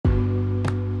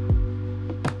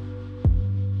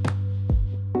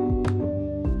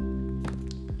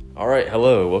All right,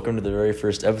 hello. Welcome to the very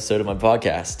first episode of my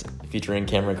podcast featuring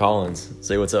Cameron Collins.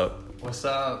 Say what's up. What's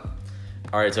up?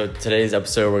 All right, so today's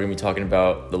episode, we're going to be talking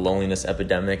about the loneliness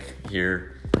epidemic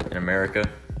here in America.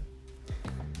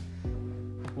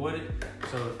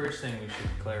 So the first thing we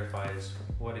should clarify is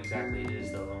what exactly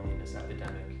is the loneliness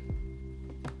epidemic?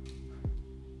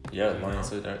 Yeah,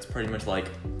 loneliness, it's pretty much like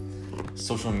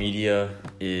social media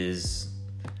is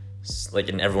like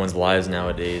in everyone's lives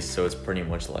nowadays, so it's pretty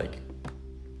much like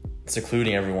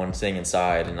secluding everyone, staying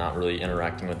inside and not really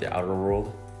interacting with the outer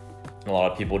world. And a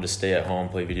lot of people just stay at home,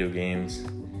 play video games,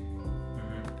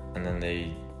 and then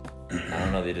they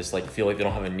just like feel like they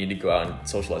don't have a need to go out and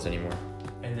socialize anymore.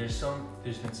 And there's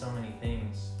been so many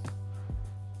things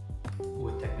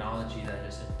with technology that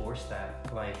just enforce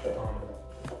that, like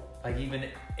even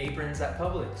aprons at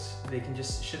Publix, they can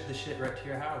just ship the shit right to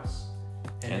your house.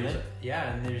 And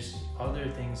there's other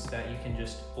things that you can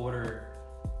just order.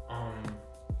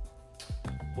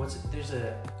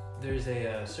 There's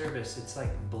a service, it's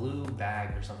like Blue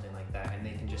Bag or something like that, and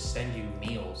they can just send you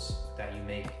meals that you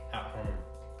make at home,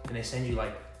 and they send you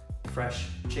like fresh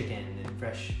chicken and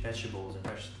fresh vegetables and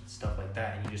fresh stuff like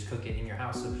that, and you just cook it in your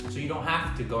house, so you don't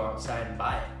have to go outside and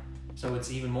buy it. So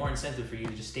it's even more incentive for you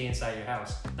to just stay inside your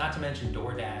house. Not to mention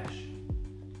DoorDash.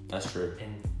 That's true.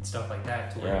 And stuff like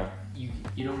that, to where you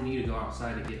don't need to go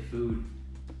outside to get food.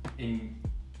 And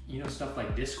stuff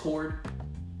like Discord.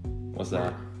 What's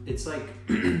that? It's like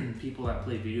people that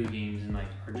play video games and like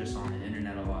are just on the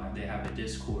internet a lot. They have a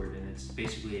Discord, and it's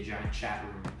basically a giant chat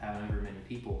room with however many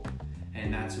people,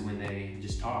 and that's when they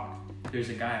just talk. There's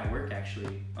a guy at work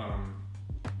actually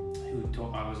who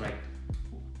told, I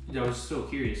was so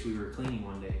curious. We were cleaning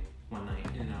one night,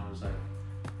 and I was like,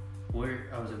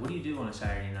 what do you do on a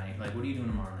Saturday night? Like, what are you doing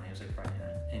tomorrow night? It was like Friday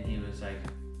night, and he was like,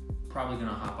 probably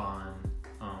gonna hop on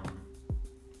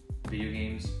video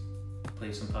games,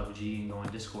 play some PUBG, and go on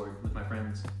Discord with my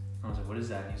friends. I was like, what is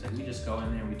that? And he's like, we just go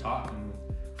in there and we talk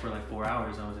for like 4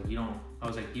 hours. And I was like, you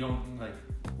don't like,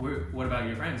 what about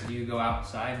your friends? Do you go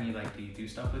outside and do you do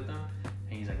stuff with them?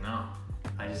 And he's like, no,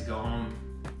 I just go home,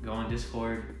 go on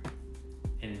Discord,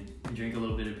 and drink a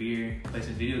little bit of beer, play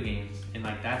some video games, and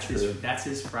like that's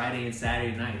his Friday and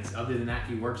Saturday nights. Other than that,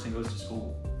 he works and goes to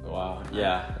school. Wow.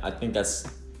 Yeah, I think that's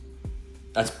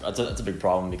a big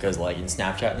problem, because like in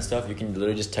Snapchat and stuff, you can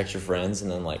literally just text your friends,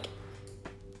 and then like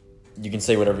you can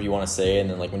say whatever you want to say, and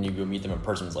then like when you go meet them in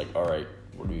person, it's like, all right,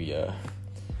 what do we?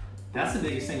 That's the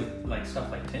biggest thing with like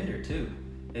stuff like Tinder too.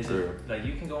 Like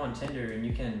you can go on Tinder and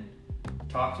you can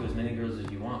talk to as many girls as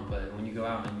you want, but when you go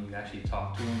out and you actually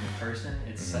talk to them in person,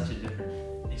 it's such a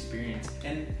different experience.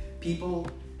 And people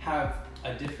have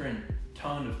a different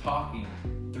tone of talking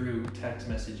through text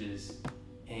messages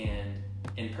and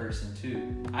in person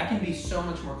too. I can be so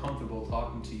much more comfortable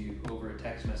talking to you over a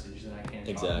text message than I can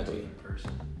talking to you in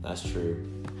person. That's true.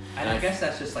 And I guess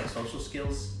that's just like social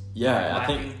skills. Yeah,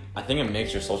 I think it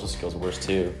makes your social skills worse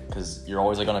too, because you're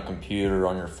always like on a computer or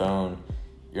on your phone.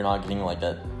 You're not getting like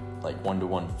that like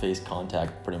one-to-one face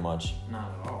contact pretty much.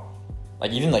 Not at all.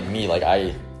 Like even like me, like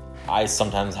I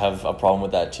sometimes have a problem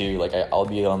with that too. Like I'll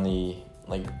be on the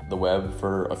web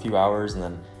for a few hours, and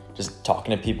then just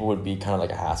talking to people would be kind of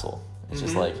like a hassle. It's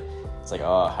just like, it's like,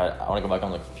 I want to go back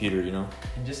on the computer, you know?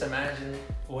 And just imagine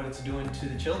what it's doing to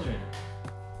the children.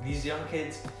 These young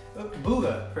kids,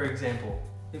 Booga, for example,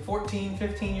 they're 14,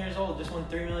 15 years old, just won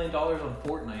 $3 million on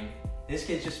Fortnite. This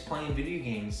kid's just playing video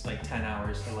games like 10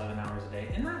 hours, 11 hours a day.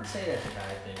 And not to say that's a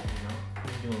bad thing, you know?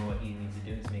 He's doing what he needs to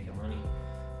do, he's making money.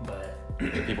 But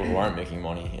the people who aren't making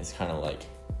money, it's kind of like...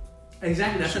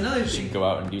 Exactly, that's another thing. You should go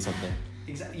out and do something.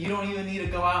 Exactly. You don't even need to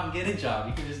go out and get a job.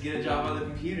 You can just get a job on the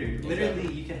computer.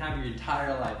 Literally, you can have your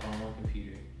entire life on one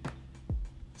computer.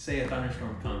 Say a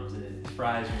thunderstorm comes and it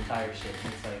fries your entire shit.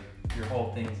 It's like your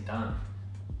whole thing's done.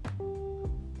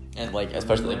 And like,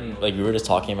 especially like we were just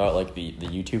talking about like the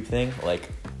YouTube thing. Like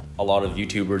a lot of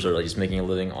YouTubers are like just making a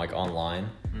living like online.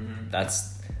 Mm-hmm.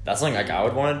 That's something like I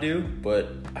would want to do, but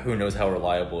who knows how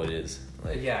reliable it is.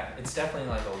 Like, yeah, it's definitely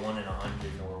like a 1 in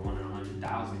 100 or 1 in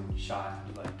 100,000 shot.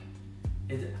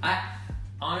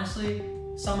 Honestly,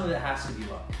 some of it has to be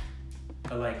luck.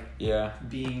 But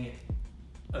being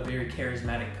a very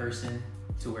charismatic person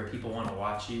to where people want to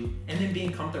watch you, and then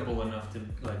being comfortable enough to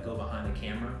like go behind the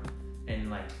camera and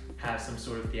like have some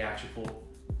sort of theatrical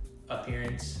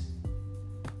appearance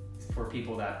for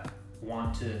people that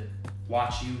want to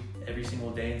watch you every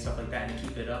single day and stuff like that, and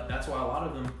keep it up. That's why a lot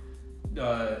of them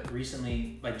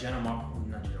recently, like not Jenna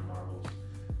Marbles,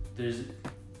 there's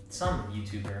some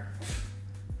YouTuber,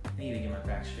 I need to get my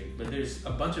facts straight, but there's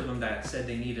a bunch of them that said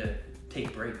they need to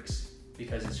take breaks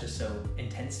because it's just so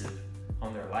intensive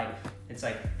on their life. It's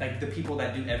like the people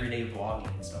that do everyday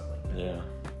vlogging and stuff like that. Yeah.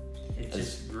 It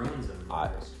just ruins them. I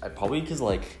probably because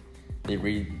like they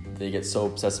get so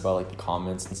obsessed about like the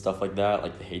comments and stuff like that,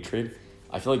 like the hatred.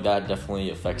 I feel like that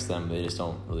definitely affects them. They just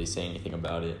don't really say anything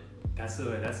about it. That's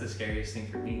the scariest thing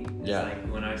for me. It's yeah. like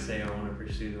when I say I want to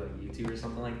pursue like YouTube or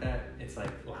something like that, it's like,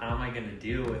 well, how am I gonna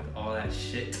deal with all that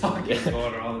shit talking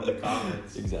going on in the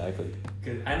comments? Exactly.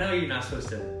 Because I know you're not supposed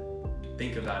to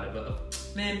think about it, but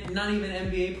man, not even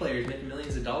NBA players making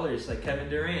millions of dollars like Kevin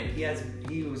Durant.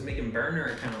 He was making burner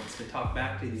accounts to talk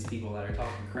back to these people that are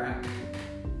talking crap.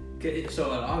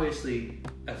 So it obviously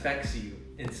affects you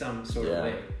in some sort of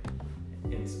way.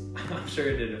 I'm sure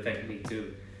it did affect me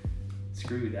too.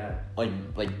 Screw that. Like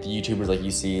the YouTubers, like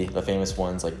you see the famous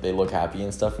ones, like they look happy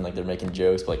and stuff, and like they're making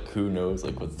jokes, but like who knows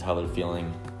like how they're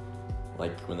feeling,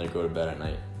 like when they go to bed at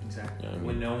night. Exactly. You know what I mean?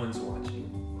 When no one's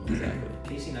watching. Exactly.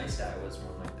 Casey Neistat was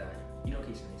one like that. You know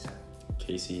Casey Neistat?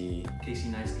 Casey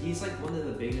Neistat. He's like one of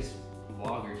the biggest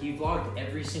vloggers. He vlogged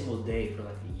every single day for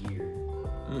like a year.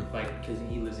 Like, because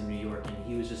he lives in New York, and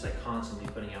he was just like constantly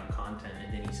putting out content,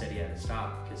 and then he said he had to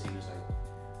stop because he was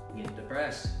like getting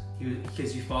depressed.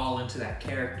 Because you fall into that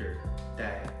character,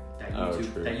 that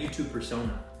YouTube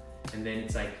persona, and then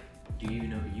it's like, do you even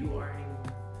know who you are anymore?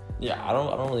 Yeah, I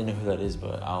don't really know who that is,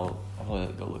 but I'll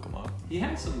probably go look him up. He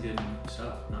has some good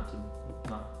stuff, not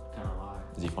kind of lie.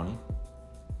 Is he funny?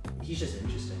 He's just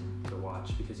interesting to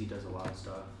watch because he does a lot of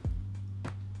stuff.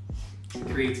 It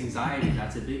creates anxiety.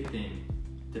 That's a big thing.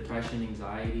 Depression,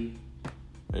 anxiety.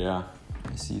 Yeah,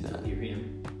 I see that.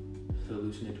 Delirium,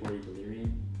 hallucinatory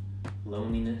delirium,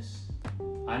 loneliness.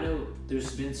 I know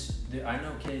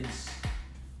kids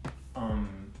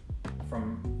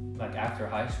from like after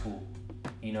high school,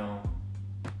 you know,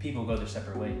 people go their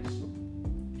separate ways,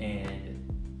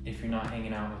 and if you're not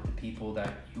hanging out with the people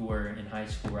that you were in high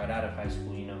school, right out of high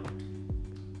school, you know,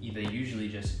 they usually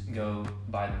just go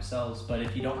by themselves. But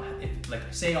if like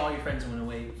say all your friends went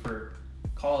away for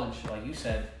college, like you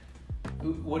said,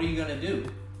 what are you gonna do?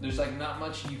 There's like not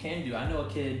much you can do. I know a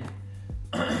kid,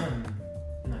 I'm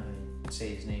not gonna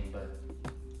say his name, but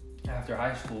after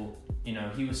high school, you know,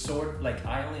 he was like,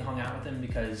 I only hung out with him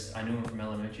because I knew him from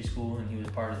elementary school and he was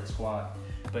part of the squad,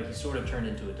 but he sort of turned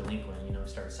into a delinquent, you know,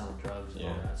 started selling drugs and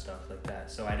all that stuff like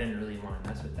that. So I didn't really want to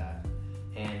mess with that.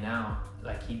 And now,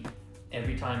 like,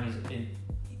 every time he's in,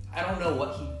 I don't know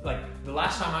what the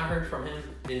last time I heard from him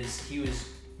is he was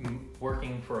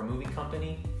working for a movie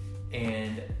company,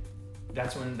 and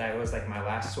that was like my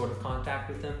last sort of contact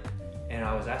with him. And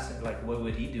I was asking, like, what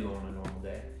would he do on a normal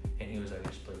day? And he was like,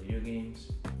 just play video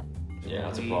games. Yeah,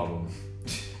 that's a problem.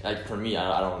 Like, for me,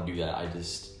 I don't do that.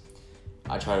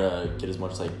 I try to get as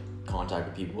much like contact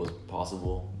with people as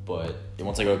possible. But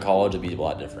once I go to college, it'll be a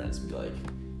lot different. It's be like,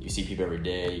 you see people every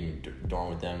day, you can dorm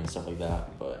with them and stuff like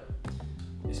that. But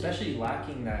especially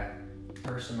lacking that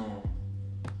personal,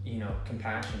 you know,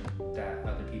 compassion that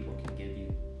other people can give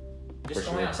you. Just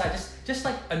going outside, just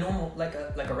like a normal, like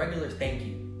a regular thank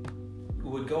you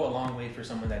would go a long way for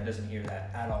someone that doesn't hear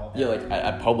that at all. Yeah, like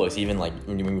at Publix, even like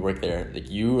when we work there, like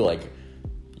you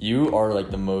are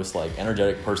like the most like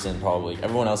energetic person probably.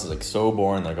 Everyone else is like so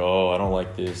boring, like, oh, I don't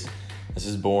like this. This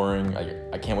is boring.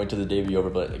 I can't wait till the day be over.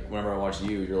 But like whenever I watch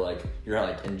you, you're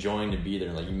like enjoying to be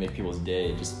there. Like you make people's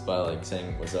day just by like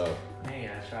saying what's up. Hey,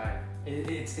 I try.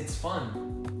 It's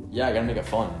fun. Yeah, I gotta make it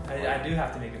fun. I do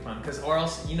have to make it fun, or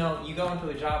else, you know, you go into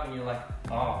a job and you're like,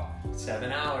 oh,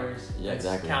 7 hours. Yeah,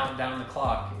 exactly. Count down the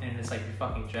clock, and it's like you're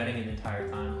fucking dreading it the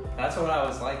entire time. That's what I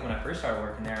was like when I first started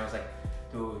working there. I was like,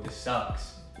 dude, this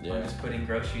sucks. Yeah. I'm just putting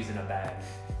groceries in a bag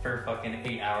for fucking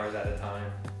 8 hours at a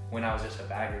time when I was just a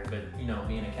bagger. But, you know,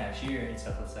 being a cashier and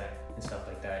stuff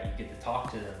like that, you get to talk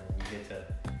to them, you get to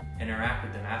interact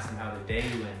with them, ask them how their day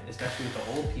went, especially with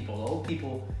the old people. The old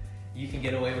people, you can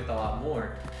get away with a lot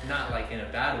more, not like in a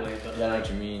bad way, but yeah, like what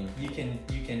you mean. You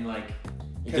can like.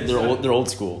 They're old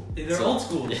school. They're old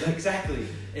school, yeah. Exactly.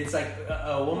 It's like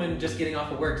a woman just getting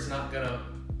off of work is not gonna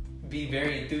be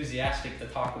very enthusiastic to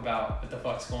talk about what the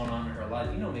fuck's going on in her life.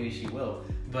 You know, maybe she will,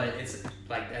 but it's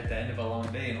like at the end of a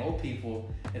long day. And old people,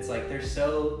 it's like they're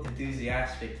so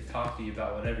enthusiastic to talk to you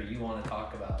about whatever you want to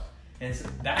talk about. And so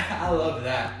that, I love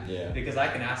that, because I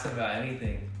can ask them about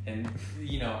anything, and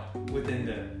you know, within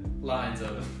the lines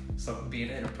of something being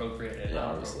inappropriate and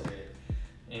not appropriate.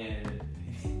 And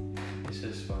it's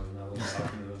just fun. I love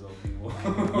talking to those old people.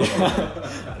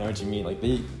 I know what you mean. Like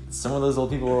some of those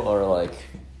old people are like,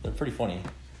 they're pretty funny.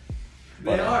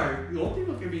 They are. The old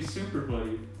people can be super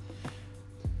funny.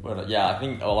 But yeah, I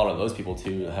think a lot of those people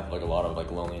too have like a lot of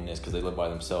like loneliness because they live by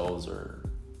themselves or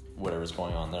whatever's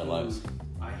going on in their lives.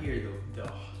 I hear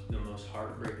the most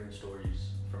heartbreaking stories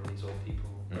from these old people,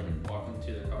 like walking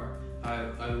to their car.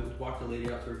 I walked a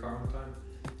lady out to her car one time,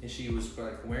 and she was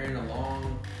like wearing a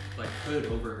long like hood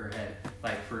over her head,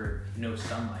 like for no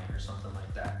sunlight or something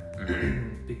like that.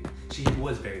 She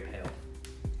was very pale,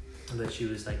 but she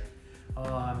was like,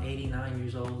 "Oh, I'm 89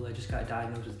 years old. I just got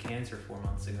diagnosed with cancer 4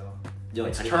 months ago. Yo,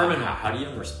 it's terminal." How do you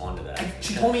even respond to that?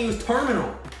 She told me it was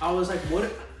terminal. I was like,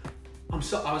 "What?" I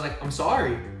was like, "I'm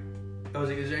sorry." I was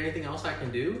like, "Is there anything else I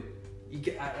can do?"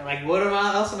 What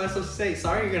else am I supposed to say?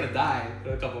 Sorry, you're gonna die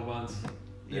in a couple months.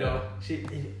 You know,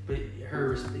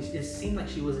 it seemed like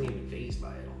she wasn't even fazed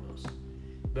by it almost.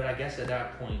 But I guess at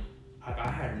that point, I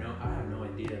have no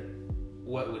idea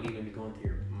what would even be going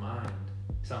through your mind.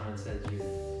 Someone says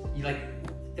you like,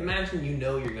 imagine you're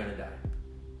gonna die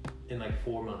in like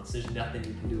 4 months. There's nothing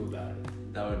you can do about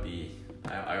it. That would be,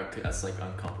 that's like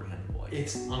uncomprehendable.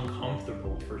 It's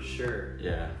uncomfortable for sure.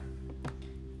 Yeah.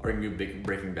 Or you can do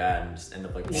Breaking Bad and just end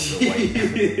up like Walter White.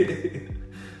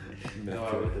 No,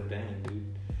 I with a bang,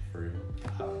 dude. For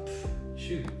real.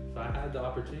 Shoot, if I had the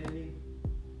opportunity.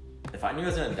 If I knew I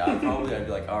was gonna die, probably I'd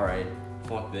be like, all right,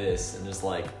 fuck this, and just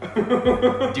like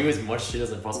do as much shit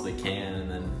as I possibly can,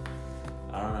 and then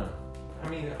I don't know. I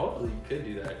mean, hopefully you could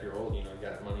do that if you're old,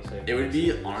 got money saved. It would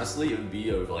be, honestly,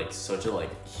 like such a like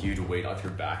huge weight off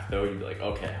your back though. You'd be like,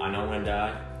 okay, I know I'm gonna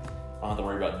die. I don't have to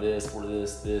worry about this or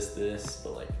this,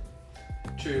 but like.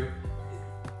 True.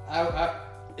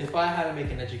 If I had to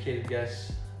make an educated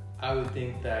guess, I would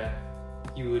think that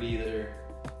you would either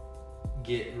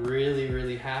get really,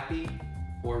 really happy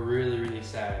or really, really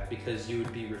sad, because you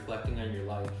would be reflecting on your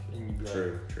life and you'd be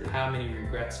like, how many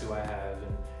regrets do I have?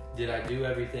 And did I do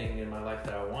everything in my life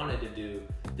that I wanted to do?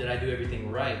 Did I do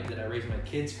everything right? Did I raise my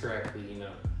kids correctly?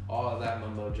 All of that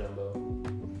mumbo jumbo.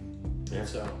 Yeah. And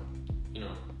so,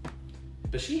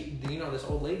 but she, this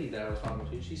old lady that I was talking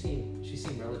to, she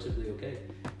seemed relatively okay.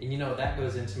 And that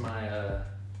goes into my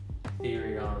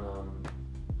theory on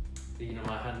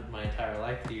my entire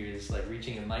life theory is like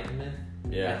reaching enlightenment.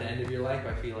 Yeah. At the end of your life,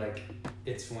 I feel like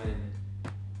it's when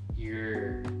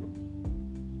you're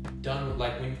done.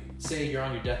 Like when, say, you're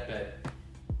on your deathbed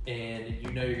and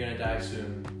you're gonna die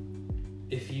soon.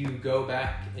 If you go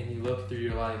back and you look through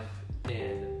your life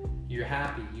and you're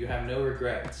happy, you have no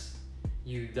regrets.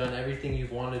 You've done everything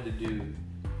you've wanted to do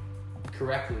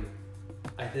correctly.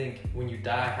 I think when you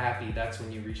die happy, that's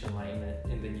when you reach enlightenment,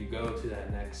 and then you go to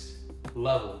that next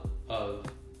level of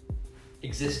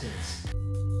existence.